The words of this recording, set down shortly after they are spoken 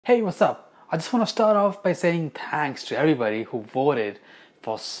Hey, what's up? I just want to start off by saying thanks to everybody who voted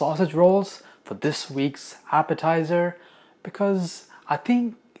for sausage rolls for this week's appetizer because I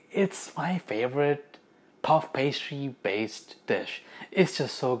think it's my favorite puff pastry based dish. It's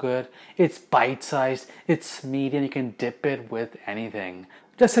just so good. It's bite sized, it's meaty, and you can dip it with anything.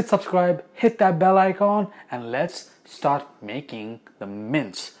 Just hit subscribe, hit that bell icon, and let's start making the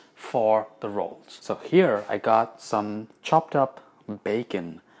mince for the rolls. So here I got some chopped up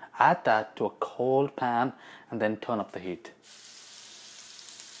bacon. Add that to a cold pan and then turn up the heat.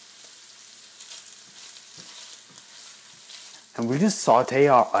 And we just saute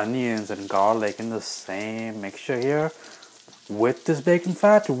our onions and garlic in the same mixture here. With this bacon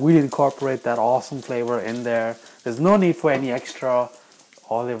fat, we incorporate that awesome flavor in there. There's no need for any extra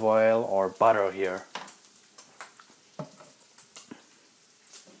olive oil or butter here.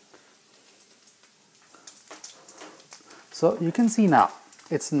 So you can see now,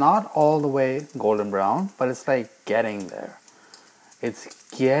 it's not all the way golden brown, but it's like getting there. It's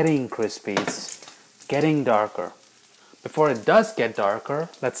getting crispy, it's getting darker. Before it does get darker,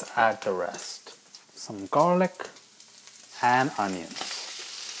 let's add the rest. Some garlic and onions.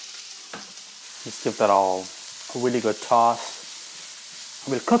 Just give that all a really good toss.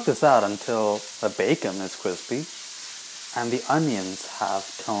 We'll cook this out until the bacon is crispy and the onions have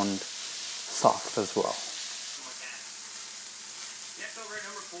turned soft as well.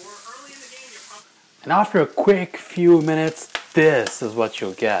 And after a quick few minutes, this is what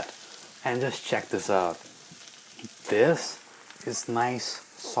you'll get. And just check this out. This is nice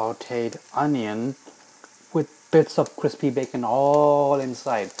sauteed onion with bits of crispy bacon all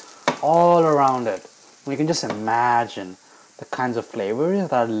inside, all around it. And you can just imagine the kinds of flavors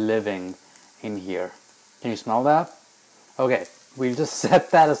that are living in here. Can you smell that? Okay, we'll just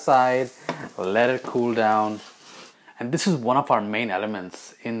set that aside, let it cool down. And this is one of our main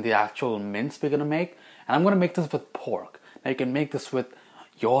elements in the actual mince we're gonna make. And I'm gonna make this with pork. Now you can make this with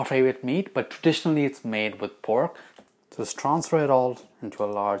your favorite meat, but traditionally it's made with pork. Just transfer it all into a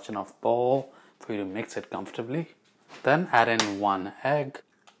large enough bowl for you to mix it comfortably. Then add in 1 egg,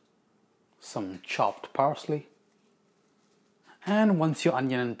 some chopped parsley. And once your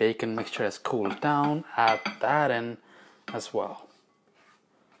onion and bacon mixture has cooled down, add that in as well.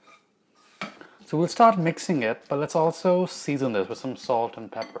 So we'll start mixing it, but let's also season this with some salt and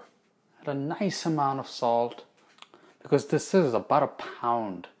pepper. Add a nice amount of salt because this is about 1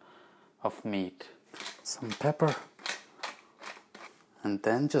 pound of meat. Some pepper. And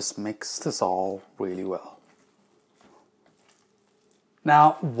then just mix this all really well.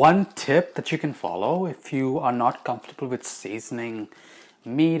 Now, one tip that you can follow if you are not comfortable with seasoning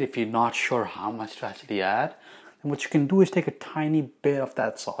meat, if you're not sure how much to actually add, then what you can do is take a tiny bit of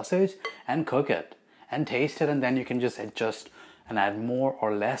that sausage and cook it and taste it, and then you can just adjust and add more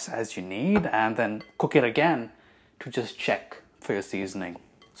or less as you need, and then cook it again to just check for your seasoning.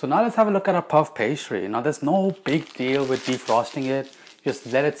 So now let's have a look at our puff pastry. Now there's no big deal with defrosting it. Just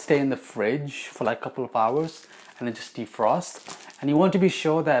let it stay in the fridge for like a couple of hours and then just defrost. And you want to be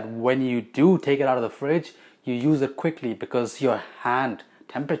sure that when you do take it out of the fridge, you use it quickly because your hand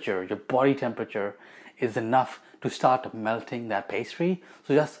temperature, your body temperature is enough to start melting that pastry.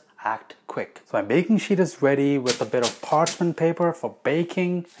 So just act quick. So my baking sheet is ready with a bit of parchment paper for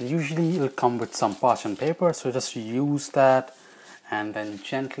baking. And usually it'll come with some parchment paper, so just use that and then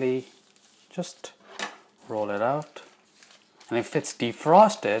gently just roll it out. And if it's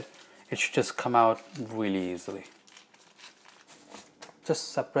defrosted, it should just come out really easily.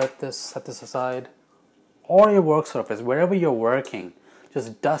 Just separate this, set this aside. Or your work surface, wherever you're working,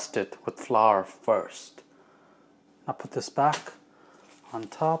 just dust it with flour first. Now put this back. On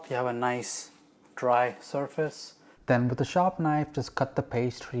top, you have a nice dry surface. Then with a sharp knife, just cut the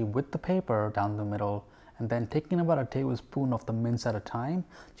pastry with the paper down the middle, and then taking about a tablespoon of the mince at a time,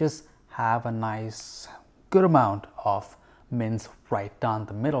 just have a nice good amount of mince right down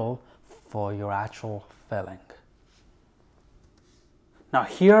the middle for your actual filling. Now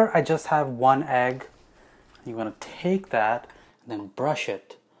here I just have 1 egg. You're going to take that and then brush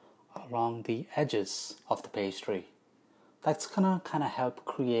it along the edges of the pastry. That's gonna kind of help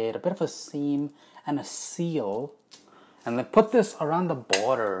create a bit of a seam and a seal. And then put this around the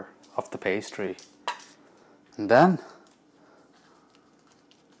border of the pastry. And then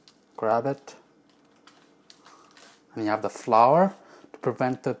grab it. And you have the flour to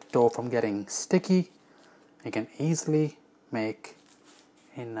prevent the dough from getting sticky. You can easily make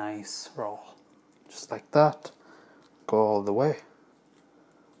a nice roll. Just like that. Go all the way.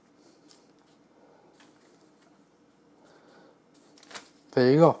 There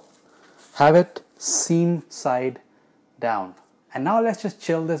you go. Have it seam side down. And now let's just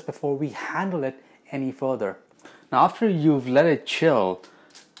chill this before we handle it any further. Now after you've let it chill,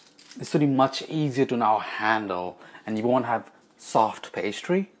 this will be much easier to now handle and you won't have soft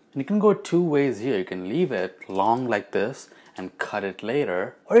pastry. And you can go two ways here. You can leave it long like this and cut it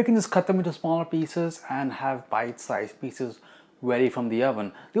later, or you can just cut them into smaller pieces and have bite-sized pieces ready from the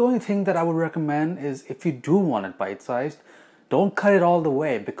oven. The only thing that I would recommend is if you do want it bite-sized, don't cut it all the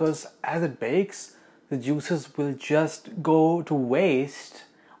way, because as it bakes, the juices will just go to waste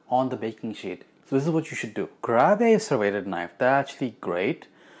on the baking sheet. So this is what you should do. Grab a serrated knife. They're actually great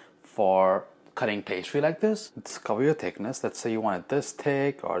for cutting pastry like this. Discover your thickness. Let's say you want it this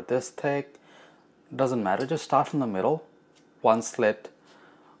thick or this thick. Doesn't matter, just start from the middle. One slit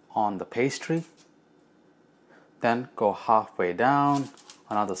on the pastry. Then go halfway down,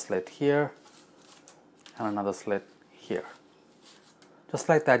 another slit here, and another slit here. Just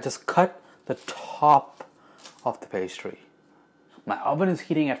like that, just cut the top of the pastry. My oven is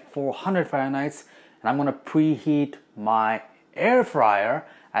heating at 400 Fahrenheit, and I'm gonna preheat my air fryer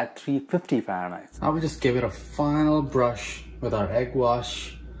at 350 Fahrenheit. I will just give it a final brush with our egg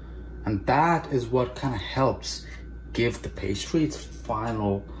wash, and that is what kind of helps give the pastry its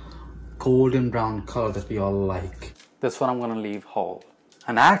final golden brown color that we all like. This one I'm gonna leave whole.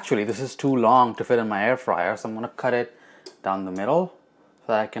 And actually this is too long to fit in my air fryer, so I'm gonna cut it down the middle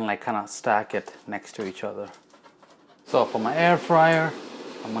so that I can like kind of stack it next to each other. So for my air fryer,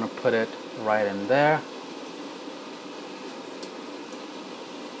 I'm gonna put it right in there.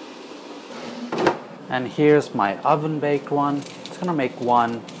 And here's my oven baked one. It's gonna make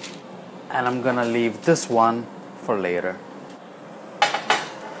one, and I'm gonna leave this one for later.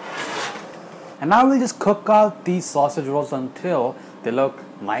 And now we'll just cook out these sausage rolls until they look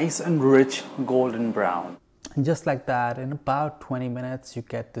nice and rich golden brown. And just like that, in about 20 minutes, you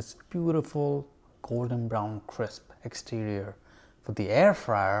get this beautiful golden brown crisp exterior for the air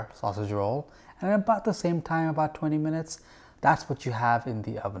fryer sausage roll. And at about the same time, about 20 minutes, that's what you have in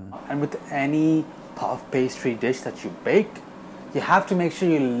the oven. And with any puff pastry dish that you bake, you have to make sure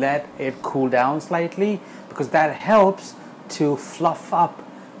you let it cool down slightly, because that helps to fluff up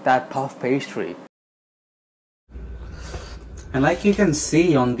that puff pastry. And like you can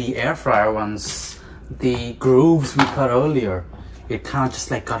see on the air fryer ones, the grooves we cut earlier, it kind of just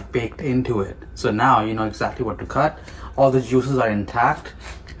like got baked into it. So now you know exactly what to cut. All the juices are intact,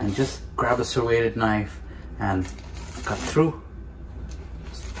 and just grab a serrated knife and cut through.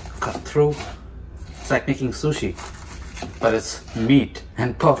 Cut through. It's like making sushi, but it's meat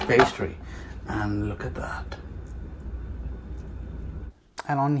and puff pastry. And look at that.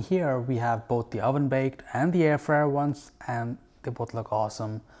 And on here we have both the oven baked and the air fryer ones, and they both look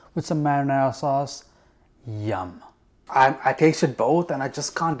awesome with some marinara sauce. Yum. I tasted both and I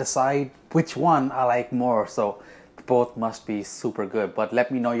just can't decide which one I like more, so both must be super good. But let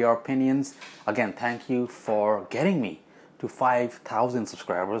me know your opinions. Again, thank you for getting me to 5,000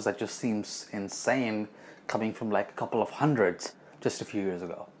 subscribers. That just seems insane, coming from like a couple of hundreds just a few years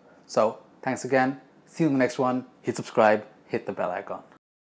ago. So thanks again. See you in the next one. Hit subscribe, hit the bell icon.